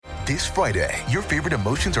This Friday, your favorite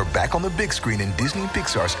emotions are back on the big screen in Disney and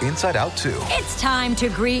Pixar's Inside Out 2. It's time to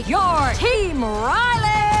greet your Team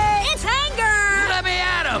Riley. It's anger. Let me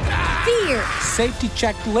at him. Fear. Safety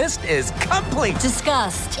checklist is complete.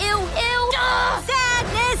 Disgust. Ew.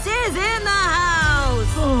 Sadness is in the house.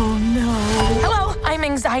 Oh, no. Hello, I'm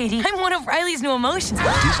anxiety. I'm one of Riley's new emotions.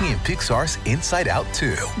 Disney and Pixar's Inside Out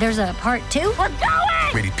 2. There's a part 2? We're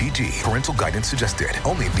going! Rated PG. Parental guidance suggested.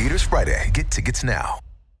 Only in theaters Friday. Get tickets now.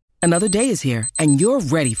 Another day is here, and you're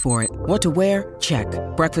ready for it. What to wear? Check.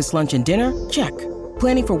 Breakfast, lunch, and dinner? Check.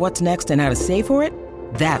 Planning for what's next and how to save for it?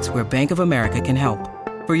 That's where Bank of America can help.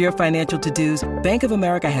 For your financial to-dos, Bank of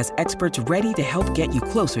America has experts ready to help get you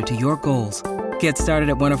closer to your goals. Get started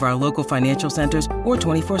at one of our local financial centers or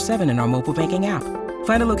 24/7 in our mobile banking app.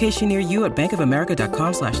 Find a location near you at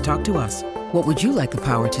bankofamerica.com/talktous. What would you like the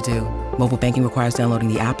power to do? Mobile banking requires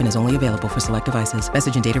downloading the app and is only available for select devices.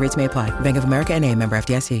 Message and data rates may apply. Bank of America N.A., member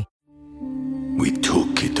FDIC. We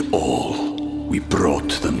took it all. We brought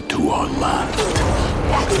them to our land.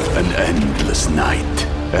 An endless night,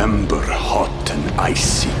 ember hot and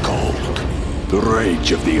icy cold. The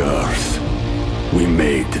rage of the earth. We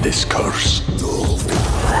made this curse.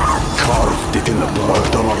 Carved it in the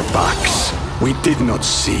blood on our backs. We did not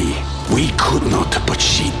see. We could not, but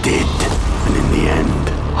she did. And in the end...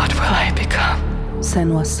 What will I become?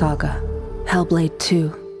 Senua's Saga. Hellblade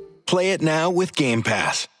 2. Play it now with Game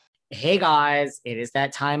Pass. Hey guys, it is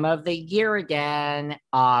that time of the year again.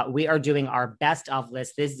 We are doing our best of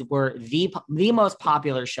list. These were the most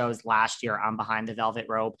popular shows last year on Behind the Velvet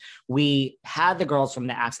Rope. We had the girls from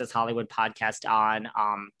the Access Hollywood podcast on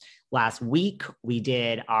last week. We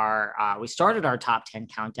did we started our top 10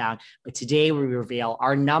 countdown, but today we reveal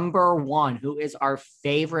our number one, who is our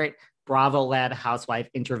favorite Bravo-led housewife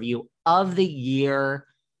interview of the year,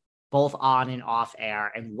 both on and off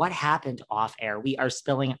air. And what happened off air? We are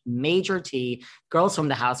spilling major tea. Girls from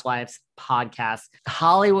the Housewives podcast,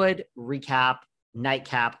 Hollywood recap,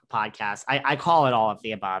 nightcap podcast. I call it all of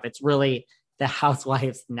the above. It's really the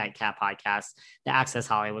Housewives nightcap podcast, the Access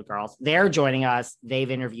Hollywood girls. They're joining us. They've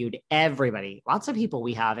interviewed everybody. Lots of people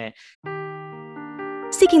we haven't.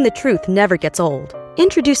 Seeking the truth never gets old.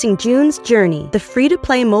 Introducing June's Journey, the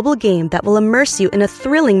free-to-play mobile game that will immerse you in a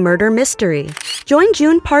thrilling murder mystery. Join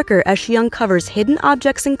June Parker as she uncovers hidden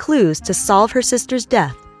objects and clues to solve her sister's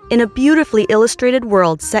death in a beautifully illustrated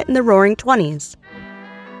world set in the Roaring '20s.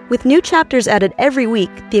 With new chapters added every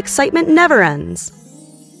week, the excitement never ends.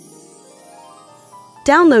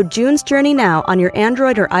 Download June's Journey now on your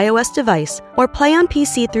Android or iOS device, or play on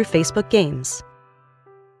PC through Facebook Games.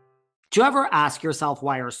 Do you ever ask yourself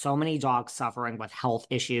why are so many dogs suffering with health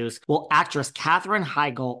issues? Well, actress Katherine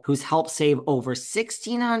Heigl, who's helped save over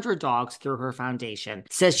 1,600 dogs through her foundation,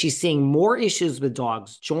 says she's seeing more issues with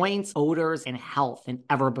dogs' joints, odors, and health than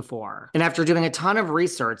ever before. And after doing a ton of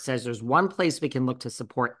research, says there's one place we can look to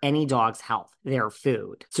support any dog's health: their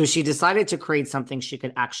food. So she decided to create something she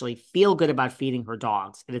could actually feel good about feeding her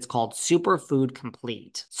dogs, and it's called Superfood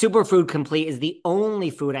Complete. Superfood Complete is the only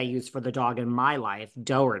food I use for the dog in my life,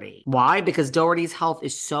 Doherty. Why? Because Doherty's health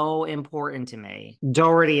is so important to me.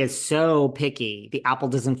 Doherty is so picky. The apple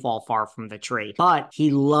doesn't fall far from the tree, but he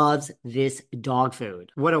loves this dog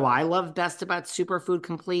food. What do I love best about Superfood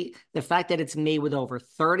Complete? The fact that it's made with over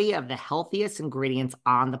 30 of the healthiest ingredients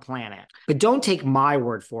on the planet. But don't take my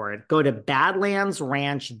word for it. Go to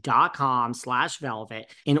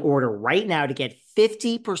badlandsranch.com/velvet and order right now to get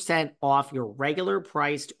 50% off your regular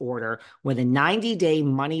priced order with a 90-day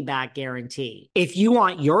money-back guarantee. If you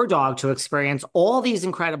want your dog to experience all these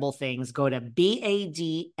incredible things, go to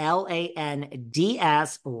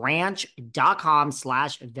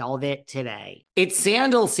badlandsranch.com/velvet today. It's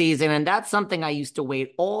sandal season, and that's something I used to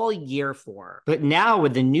wait all year for. But now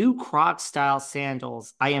with the new Crocs-style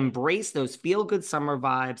sandals, I embrace those feel-good summer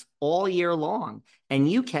vibes all year long. And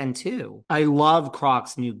you can too. I love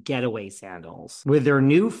Crocs' new Getaway sandals. With their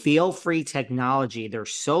new feel-free technology, they're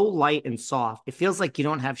so light and soft, it feels like you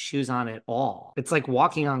don't have shoes on at all. It's like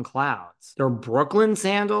walking on clouds. They're Brooklyn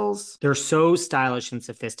sandals. They're so stylish and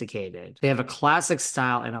sophisticated. They have a classic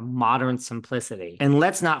style and a modern simplicity. And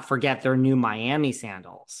let's not forget their new Miami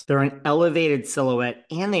sandals. They're an elevated silhouette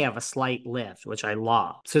and they have a slight lift, which I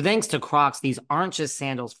love. So thanks to Crocs, these aren't just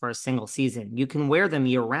sandals for a single season. You can wear them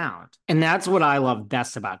year-round. And that's what I love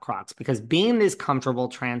best about Crocs, because being this comfortable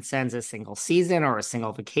transcends a single season or a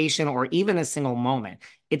single vacation or even a single moment.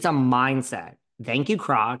 It's a mindset. Thank you,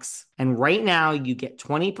 Crocs. And right now you get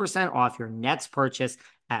 20% off your next purchase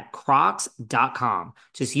at crocs.com.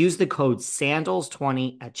 Just use the code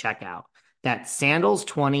SANDALS20 at checkout. That's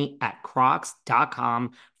SANDALS20 at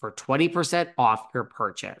crocs.com for 20% off your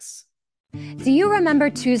purchase. Do you remember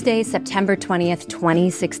Tuesday, September 20th,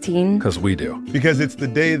 2016? Because we do. Because it's the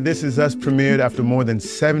day This Is Us premiered after more than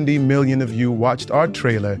 70 million of you watched our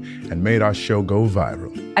trailer and made our show go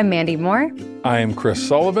viral. I'm Mandy Moore. I am Chris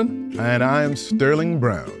Sullivan. And I am Sterling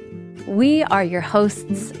Brown. We are your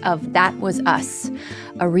hosts of That Was Us,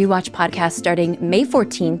 a rewatch podcast starting May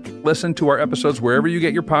 14th. Listen to our episodes wherever you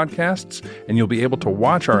get your podcasts, and you'll be able to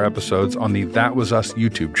watch our episodes on the That Was Us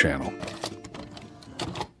YouTube channel.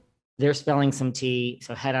 They're spilling some tea,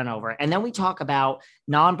 so head on over. And then we talk about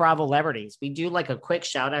non-Bravo celebrities. We do like a quick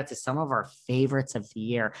shout out to some of our favorites of the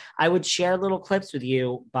year. I would share little clips with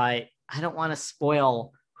you, but I don't want to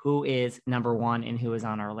spoil who is number one and who is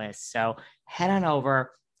on our list. So head on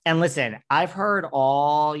over and listen. I've heard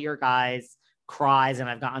all your guys' cries and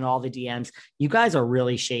I've gotten all the DMs. You guys are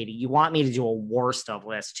really shady. You want me to do a worst of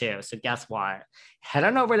list too. So guess what? Head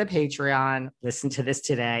on over to Patreon, listen to this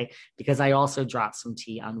today, because I also dropped some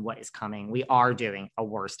tea on what is coming. We are doing a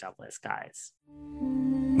worst of list, guys.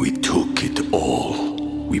 We took it all.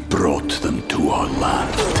 We brought them to our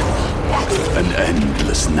land. An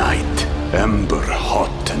endless night, ember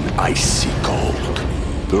hot and icy cold.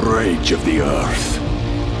 The rage of the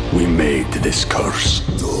earth. We made this curse.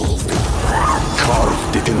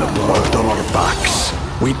 Carved it in the blood on our backs.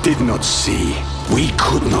 We did not see. We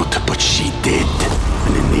could not, but she did.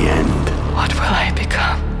 And in the end, what will I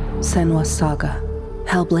become? Senua's Saga.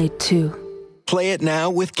 Hellblade 2. Play it now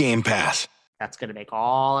with Game Pass. That's going to make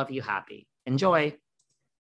all of you happy. Enjoy.